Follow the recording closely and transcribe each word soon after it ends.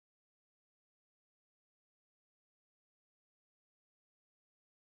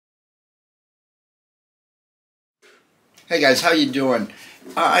Hey guys, how you doing?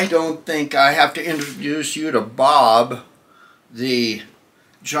 I don't think I have to introduce you to Bob, the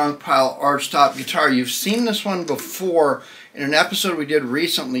junk pile Archtop guitar. You've seen this one before in an episode we did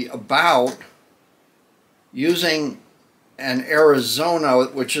recently about using an Arizona,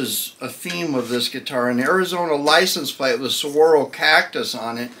 which is a theme of this guitar, an Arizona license plate with saguaro cactus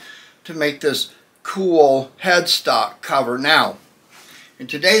on it to make this cool headstock cover. Now, in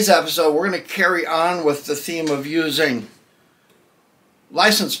today's episode, we're going to carry on with the theme of using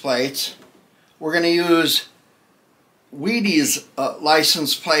license plates. We're going to use Wheaties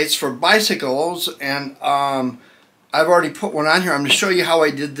license plates for bicycles, and I've already put one on here. I'm going to show you how I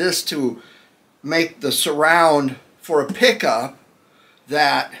did this to make the surround for a pickup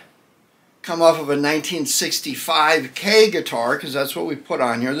that come off of a 1965 K guitar, because that's what we put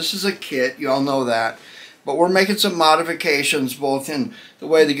on here. This is a kit, you all know that. But we're making some modifications both in the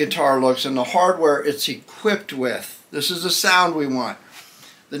way the guitar looks and the hardware it's equipped with. This is the sound we want.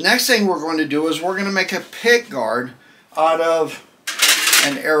 The next thing we're going to do is we're going to make a pick guard out of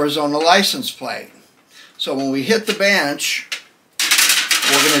an Arizona license plate. So when we hit the bench,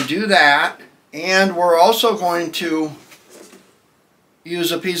 we're going to do that, and we're also going to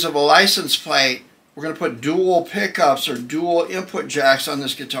use a piece of a license plate. We're going to put dual pickups or dual input jacks on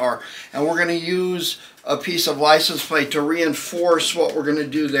this guitar, and we're going to use a piece of license plate to reinforce what we're going to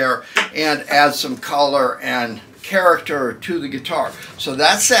do there and add some color and character to the guitar. So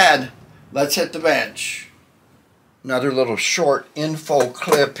that said, let's hit the bench. Another little short info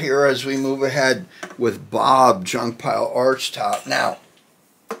clip here as we move ahead with Bob Junk Pile Archtop. Now,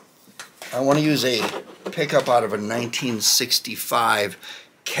 I want to use a pickup out of a 1965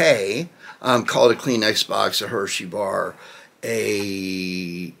 K. Call it a Kleenex box, a Hershey bar,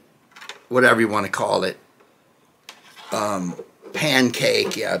 a whatever you want to call it.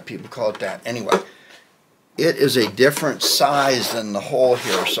 Pancake, yeah, people call it that. Anyway, it is a different size than the hole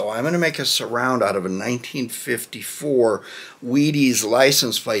here, so I'm going to make a surround out of a 1954 Wheaties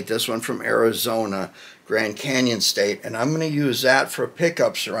license plate, this one from Arizona, Grand Canyon State, and I'm going to use that for a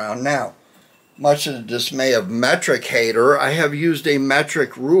pickup surround. Now, much to the dismay of metric hater, I have used a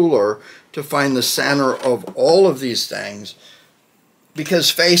metric ruler to find the center of all of these things, because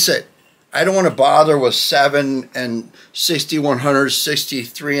face it, I don't want to bother with 7 and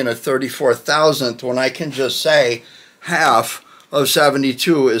 6163 and a 34,000th when I can just say half of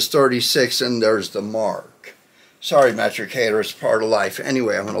 72 is 36 and there's the mark. Sorry, metric hater, it's part of life.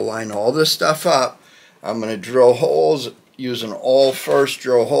 Anyway, I'm going to line all this stuff up. I'm going to drill holes using all first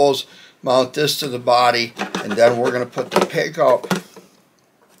drill holes, mount this to the body, and then we're going to put the pickup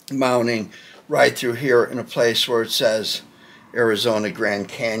mounting right through here in a place where it says Arizona Grand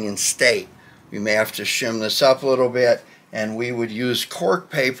Canyon State. We may have to shim this up a little bit, and we would use cork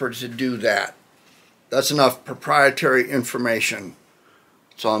paper to do that. That's enough proprietary information.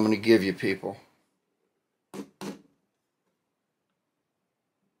 That's all I'm going to give you, people.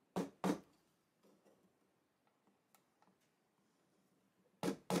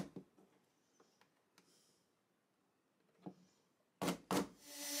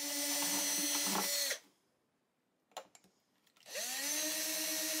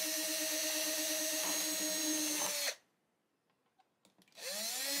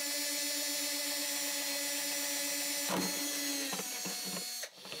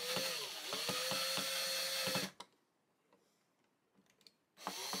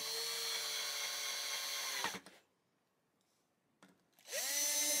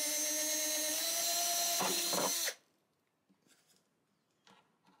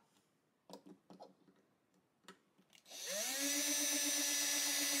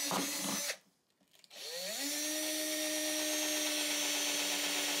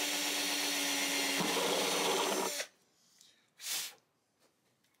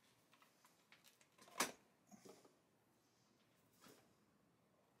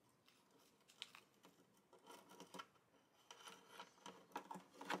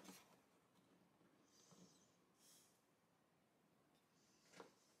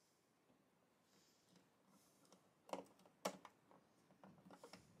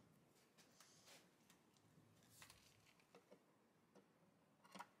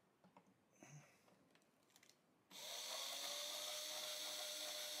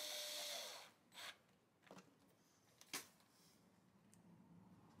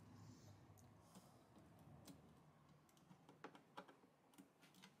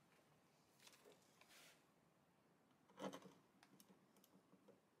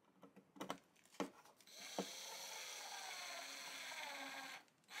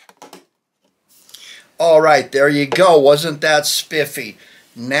 All right, there you go. Wasn't that spiffy?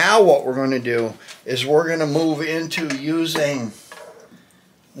 Now what we're going to do is we're going to move into using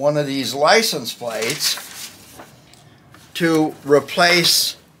one of these license plates to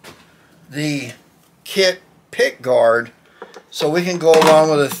replace the kit pick guard, so we can go along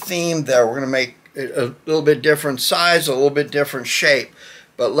with a theme there. We're going to make it a little bit different size, a little bit different shape.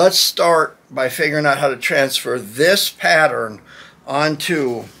 But let's start by figuring out how to transfer this pattern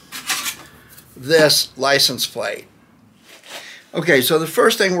onto this license plate. Okay, so the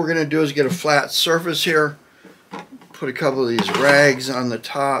first thing we're going to do is get a flat surface here. Put a couple of these rags on the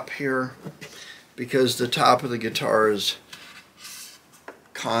top here because the top of the guitar is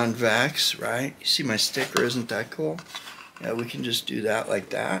convex, right? You see my sticker, isn't that cool? Yeah, we can just do that like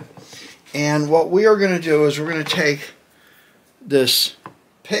that. And what we are going to do is we're going to take this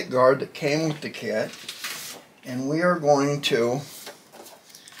pick guard that came with the kit, and we are going to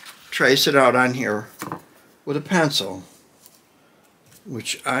trace it out on here with a pencil,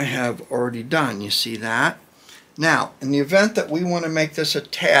 which I have already done. You see that? Now, in the event that we want to make this a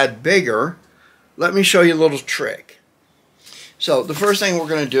tad bigger, let me show you a little trick. So the first thing we're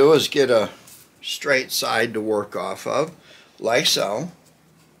going to do is get a straight side to work off of, like so.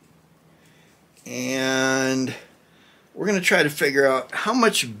 And we're going to try to figure out how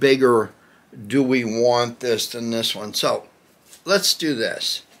much bigger do we want this than this one. So let's do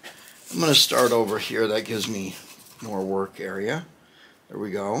this. I'm going to start over here. That gives me more work area. There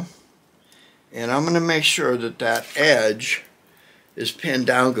we go. And I'm going to make sure that that edge is pinned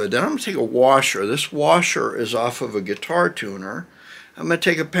down good. Then I'm going to take a washer. This washer is off of a guitar tuner. I'm going to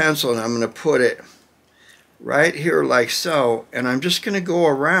take a pencil and I'm going to put it right here like so. And I'm just going to go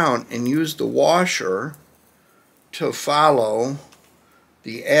around and use the washer to follow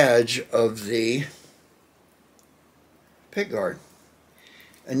the edge of the pickguard.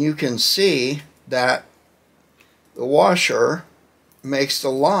 And you can see that the washer makes the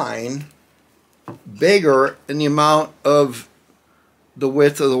line bigger than the amount of the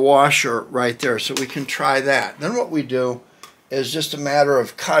width of the washer right there. So we can try that. Then what we do is just a matter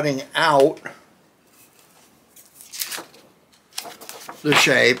of cutting out the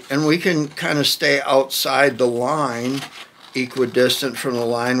shape, and we can kind of stay outside the line, equidistant from the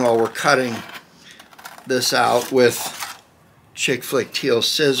line, while we're cutting this out with Chick Flick Teal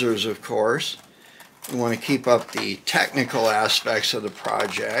scissors, of course. We want to keep up the technical aspects of the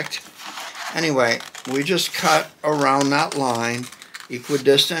project. Anyway, we just cut around that line,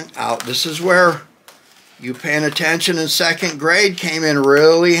 equidistant out. This is where you paying attention in second grade came in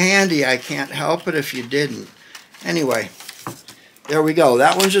really handy. I can't help it if you didn't. Anyway, there we go.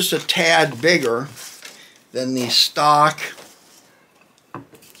 That one's just a tad bigger than the stock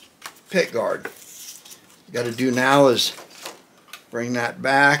pickguard. What you got to do now is bring that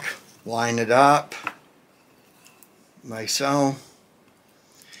back, line it up like so.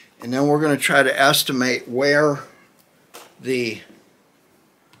 And then we're going to try to estimate where the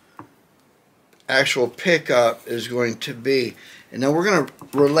actual pickup is going to be. And then we're going to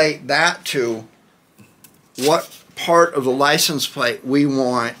relate that to what part of the license plate we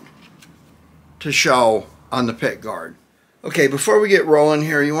want to show on the pickguard. Okay, before we get rolling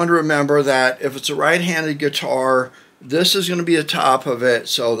here, you want to remember that if it's a right-handed guitar, this is going to be the top of it,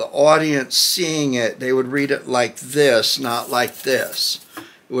 so the audience seeing it, they would read it like this, not like this.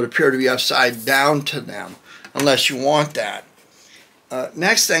 It would appear to be upside down to them, unless you want that.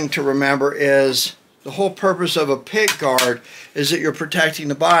 Next thing to remember is the whole purpose of a pick guard is that you're protecting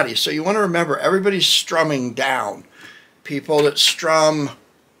the body. So you want to remember everybody's strumming down. People that strum,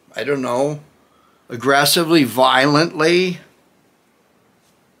 I don't know, aggressively, violently.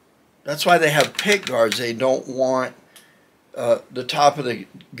 That's why they have pick guards. They don't want the top of the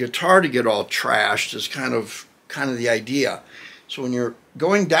guitar to get all trashed. Is kind of the idea. So when you're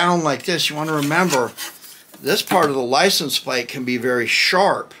going down like this, you want to remember this part of the license plate can be very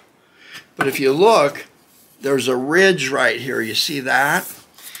sharp. But if you look, there's a ridge right here. You see that?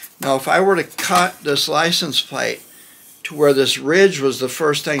 Now if I were to cut this license plate to where this ridge was the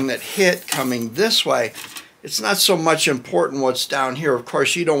first thing that hit coming this way, it's not so much important what's down here. Of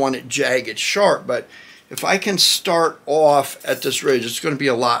course, you don't want it jagged sharp, but if I can start off at this ridge, it's going to be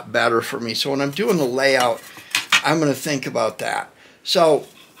a lot better for me. So when I'm doing the layout, I'm going to think about that. So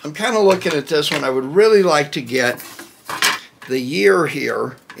I'm kind of looking at this one. I would really like to get the year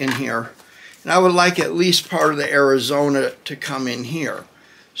here in here, and I would like at least part of the Arizona to come in here.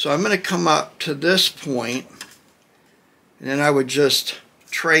 So I'm going to come up to this point, and then I would just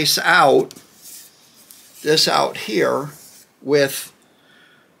trace out this out here with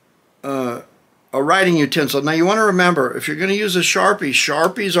a writing utensil. Now you want to remember, if you're going to use a Sharpie,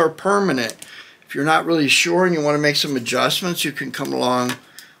 Sharpies are permanent. If you're not really sure and you want to make some adjustments, you can come along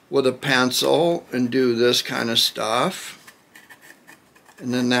with a pencil and do this kind of stuff.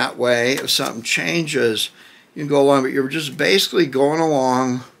 And then that way, if something changes, you can go along, but you're just basically going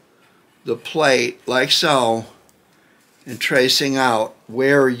along the plate like so and tracing out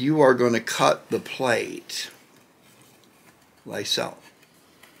where you are going to cut the plate like so.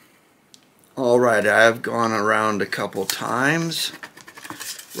 Alright, I have gone around a couple times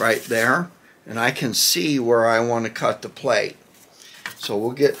right there, and I can see where I want to cut the plate. So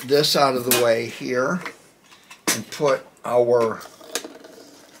we'll get this out of the way here and put our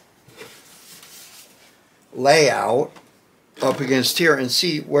layout up against here and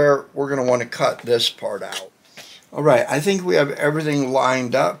see where we're going to want to cut this part out. Alright, I think we have everything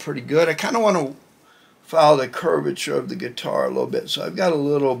lined up pretty good. I kind of want to follow the curvature of the guitar a little bit, so I've got a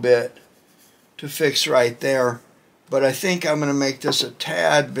little bit to fix right there, but I think I'm going to make this a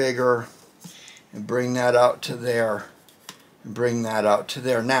tad bigger and bring that out to there and bring that out to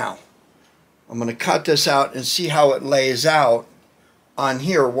there. Now I'm going to cut this out and see how it lays out on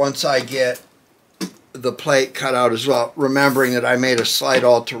here once I get the plate cut out as well, remembering that I made a slight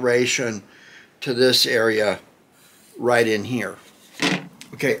alteration to this area right in here.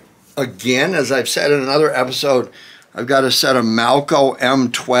 Okay, again, as I've said in another episode, I've got a set of Malco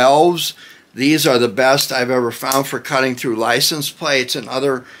M12s. These are the best I've ever found for cutting through license plates and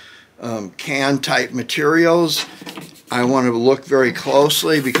other can type materials. I want to look very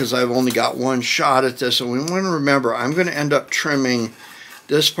closely because I've only got one shot at this, and we want to remember I'm going to end up trimming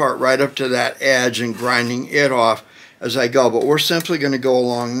this part right up to that edge and grinding it off as I go, but we're simply going to go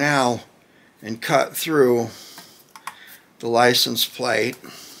along now and cut through the license plate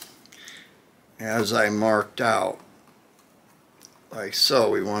as I marked out like so.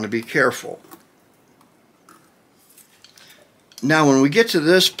 We want to be careful. Now when we get to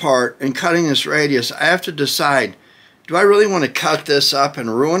this part and cutting this radius, I have to decide, do I really want to cut this up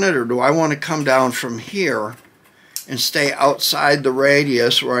and ruin it, or do I want to come down from here and stay outside the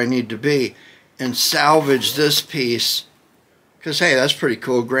radius where I need to be and salvage this piece? Because hey, that's pretty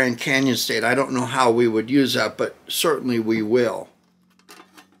cool, Grand Canyon State. I don't know how we would use that, but certainly we will.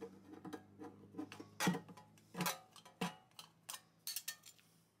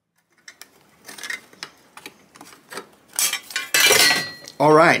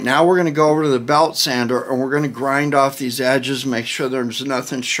 Alright, now we're going to go over to the belt sander and we're going to grind off these edges, make sure there's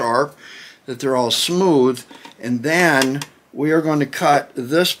nothing sharp, that they're all smooth, and then we are going to cut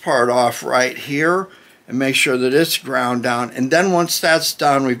this part off right here and make sure that it's ground down. And then once that's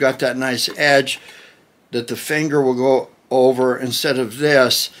done, we've got that nice edge that the finger will go over instead of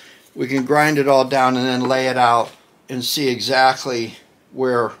this. We can grind it all down and then lay it out and see exactly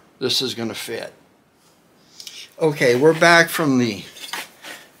where this is going to fit. Okay, we're back from the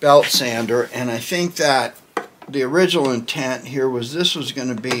belt sander, and I think that the original intent here was this was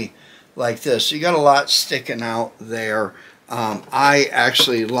going to be like this. So you got a lot sticking out there. I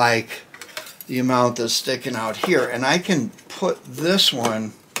actually like the amount that's sticking out here, and I can put this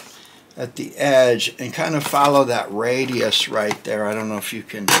one at the edge and kind of follow that radius right there. I don't know if you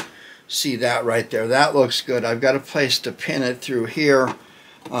can see that right there. That looks good. I've got a place to pin it through here.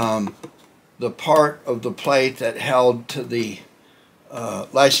 The part of the plate that held to the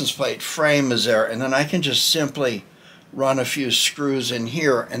license plate frame is there, and then I can just simply run a few screws in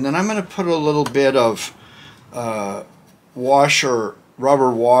here, and then I'm going to put a little bit of rubber washer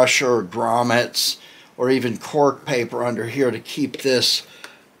grommets or even cork paper under here to keep this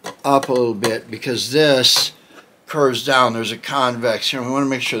up a little bit, because this curves down. There's a convex here, and we want to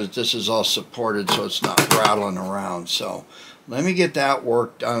make sure that this is all supported so it's not rattling around. So let me get that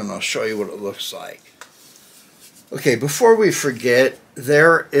work done and I'll show you what it looks like. Okay, before we forget,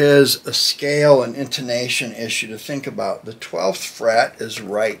 there is a scale and intonation issue to think about. The 12th fret is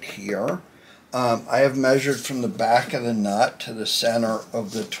right here. I have measured from the back of the nut to the center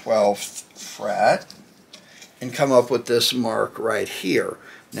of the 12th fret and come up with this mark right here.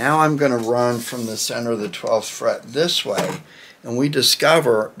 Now I'm going to run from the center of the 12th fret this way, and we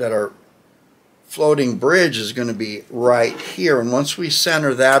discover that our floating bridge is going to be right here. And once we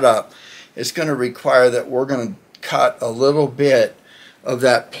center that up, it's going to require that we're going to cut a little bit of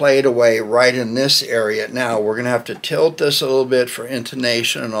that plate away right in this area. Now we're going to have to tilt this a little bit for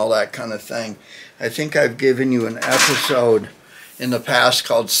intonation and all that kind of thing. I think I've given you an episode in the past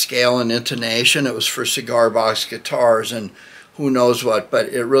called Scale and Intonation. It was for cigar box guitars and who knows what, but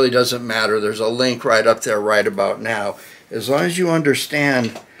it really doesn't matter. There's a link right up there right about now. As long as you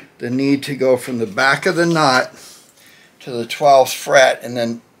understand the need to go from the back of the nut to the 12th fret and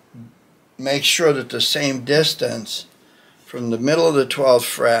then make sure that the same distance from the middle of the 12th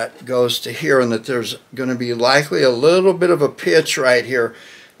fret goes to here, and that there's going to be likely a little bit of a pitch right here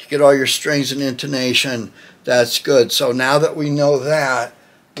to get all your strings and intonation, that's good. So now that we know that,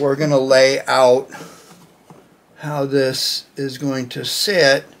 we're going to lay out how this is going to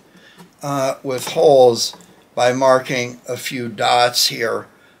sit with holes by marking a few dots here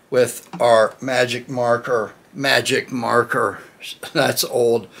with our magic marker, that's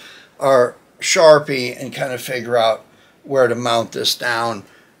old, our Sharpie, and kind of figure out where to mount this down.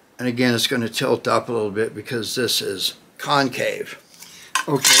 And again, it's going to tilt up a little bit because this is concave.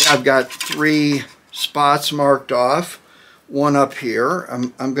 Okay, I've got 3 spots marked off. One up here.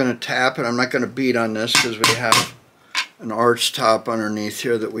 I'm going to tap it. I'm not going to beat on this because we have an Archtop underneath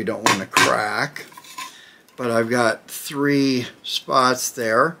here that we don't want to crack. But I've got 3 spots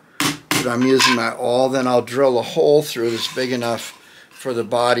there that I'm using my awl. Then I'll drill a hole through that's big enough for the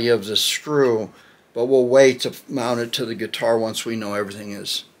body of the screw. But we'll wait to mount it to the guitar once we know everything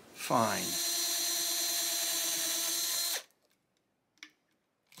is fine.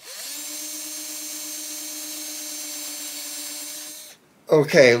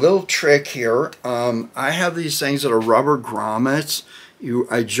 Okay, little trick here. I have these things that are rubber grommets.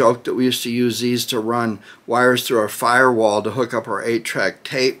 I joked that we used to use these to run wires through our firewall to hook up our 8-track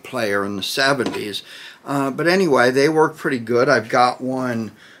tape player in the 70s. But anyway, they work pretty good. I've got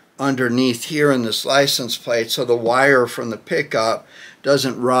one underneath here in this license plate so the wire from the pickup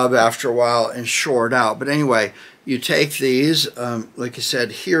doesn't rub after a while and short out. But anyway, you take these, like I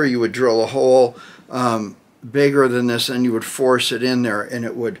said, here you would drill a hole bigger than this, and you would force it in there, and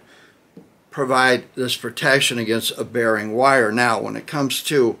it would provide this protection against a bearing wire. Now, when it comes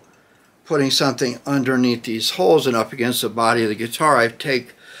to putting something underneath these holes and up against the body of the guitar, I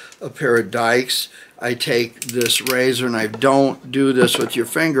take a pair of dikes, I take this razor knife. Don't do this with your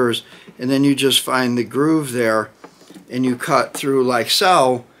fingers, and then you just find the groove there, and you cut through like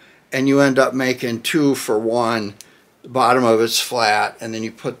so, and you end up making 2 for 1. The bottom of it's flat, and then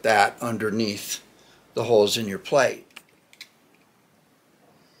you put that underneath the holes in your plate.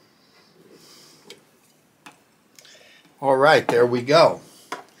 All right, there we go.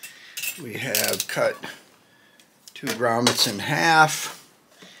 We have cut 2 grommets in half,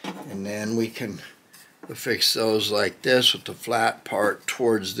 and then we can affix those like this with the flat part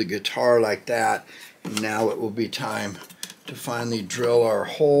towards the guitar like that. And now it will be time to finally drill our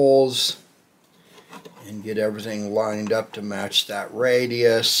holes and get everything lined up to match that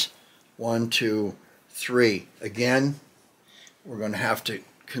radius. 1, 2, 3. Again, we're going to have to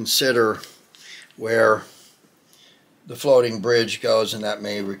consider where the floating bridge goes, and that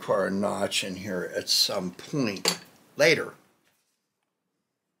may require a notch in here at some point later.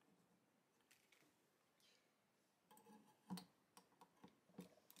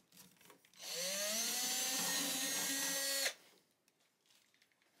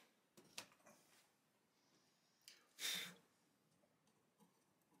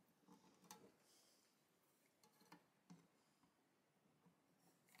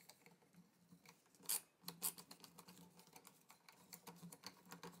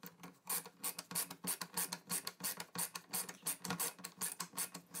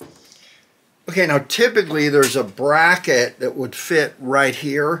 Okay, now typically there's a bracket that would fit right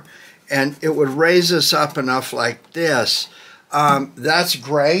here, and it would raise this up enough like this. That's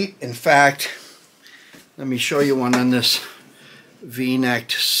great. In fact, let me show you one on this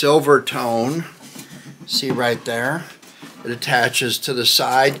V-necked silver tone. See right there? It attaches to the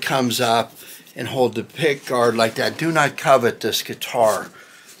side, comes up, and hold the pick guard like that. Do not covet this guitar.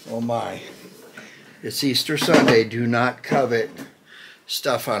 Oh my. It's Easter Sunday. Do not covet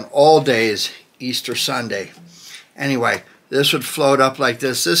stuff on all days Easter Sunday. Anyway, this would float up like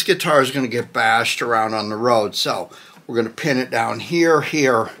this. This guitar is going to get bashed around on the road, so we're going to pin it down here,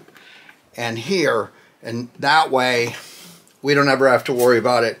 here, and here, and that way we don't ever have to worry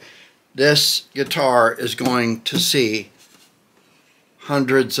about it. This guitar is going to see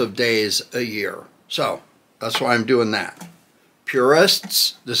hundreds of days a year, so that's why I'm doing that.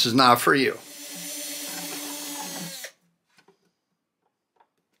 Purists, this is not for you.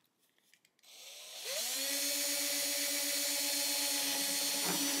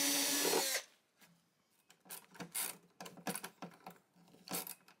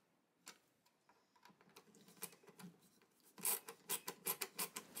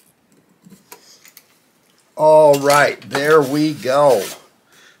 All right, there we go.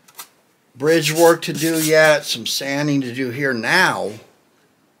 Bridge work to do yet, some sanding to do here. Now,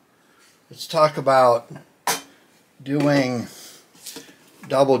 let's talk about doing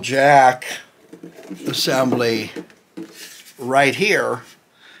double jack assembly right here.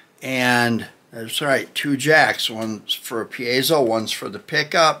 And that's right, 2 jacks. One's for a piezo, one's for the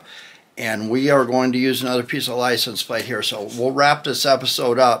pickup. And we are going to use another piece of license plate here. So we'll wrap this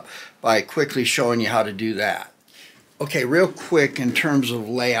episode up by quickly showing you how to do that. Okay, real quick in terms of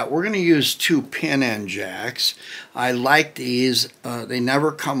layout, we're going to use 2 pin end jacks. I like these. They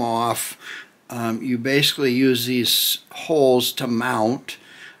never come off. You basically use these holes to mount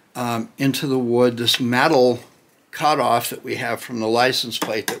into the wood. This metal cutoff that we have from the license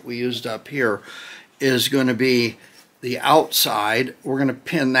plate that we used up here is going to be the outside. We're going to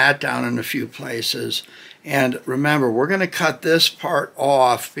pin that down in a few places. And remember, we're going to cut this part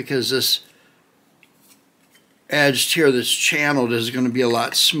off because this edge here that's channeled is going to be a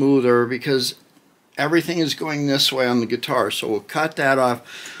lot smoother because everything is going this way on the guitar. So we'll cut that off.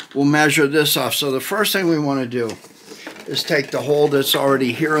 We'll measure this off. So the first thing we want to do is take the hole that's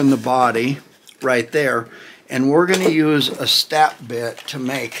already here in the body right there, and we're going to use a step bit to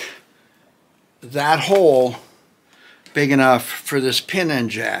make that hole big enough for this pin end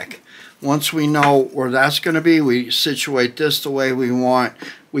jack. Once we know where that's going to be, we situate this the way we want.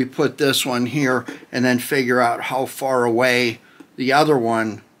 We put this one here and then figure out how far away the other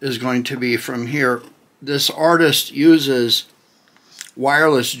one is going to be from here. This artist uses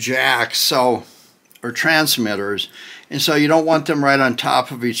wireless jacks, or transmitters, and so you don't want them right on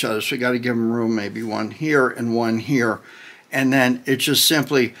top of each other, so you got to give them room, maybe one here and one here. And then it's just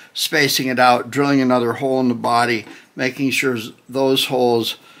simply spacing it out, drilling another hole in the body, making sure those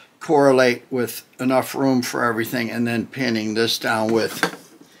holes correlate with enough room for everything, and then pinning this down with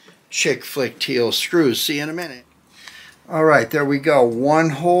chick flick teal screws. See you in a minute. All right, there we go.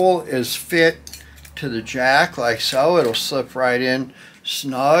 One hole is fit to the jack like so. It'll slip right in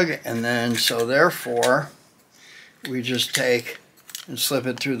snug, and then so therefore we just take and slip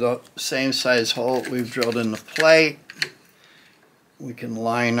it through the same size hole we've drilled in the plate. We can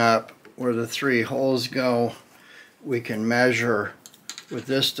line up where the 3 holes go. We can measure with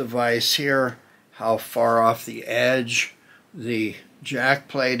this device here how far off the edge the jack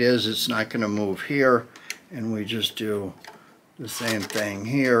plate is. It's not going to move here, and we just do the same thing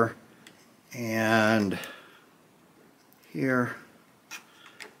here and here,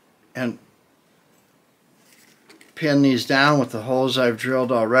 and pin these down with the holes I've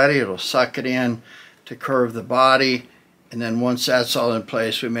drilled already. It'll suck it in to curve the body, and then once that's all in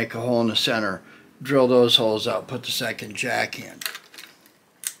place, we make a hole in the center, drill those holes out, put the second jack in.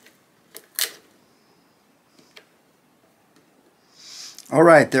 All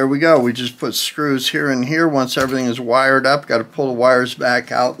right, there we go. We just put screws here and here. Once everything is wired up, got to pull the wires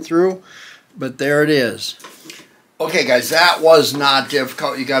back out through, but there it is. Okay guys, that was not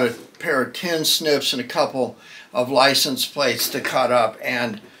difficult. You got a pair of tin snips and a couple of license plates to cut up,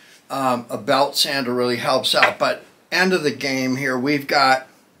 and a belt sander really helps out. But end of the game here, we've got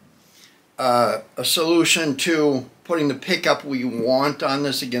a solution to putting the pickup we want on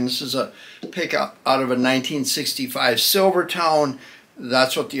this. Again, this is a pickup out of a 1965 Silvertone.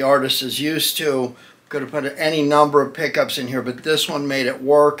 That's what the artist is used to. Could have put any number of pickups in here, but this one made it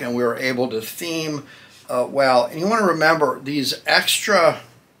work, and we were able to theme well. And you want to remember these extra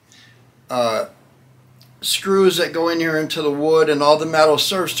screws that go in here into the wood and all the metal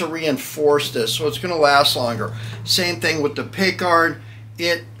serves to reinforce this, so it's going to last longer. Same thing with the pickguard.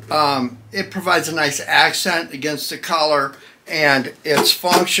 It provides a nice accent against the color, and it's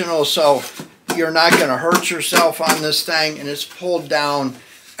functional, so you're not going to hurt yourself on this thing, and it's pulled down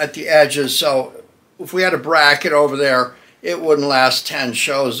at the edges, so if we had a bracket over there, it wouldn't last 10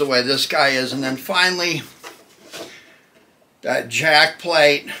 shows the way this guy is. And then finally, that jack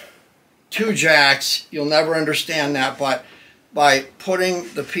plate, 2 jacks. You'll never understand that, but by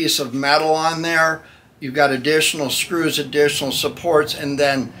putting the piece of metal on there, you've got additional screws, additional supports, and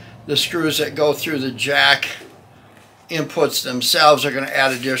then the screws that go through the jack inputs themselves are going to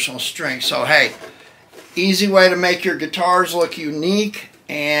add additional strength. So hey, easy way to make your guitars look unique,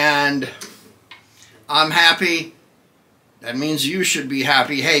 and I'm happy. That means you should be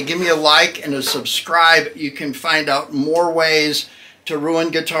happy. Hey, give me a like and a subscribe. You can find out more ways to ruin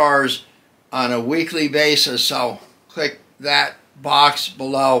guitars on a weekly basis. So click that box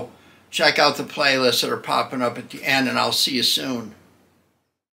below. Check out the playlists that are popping up at the end, and I'll see you soon.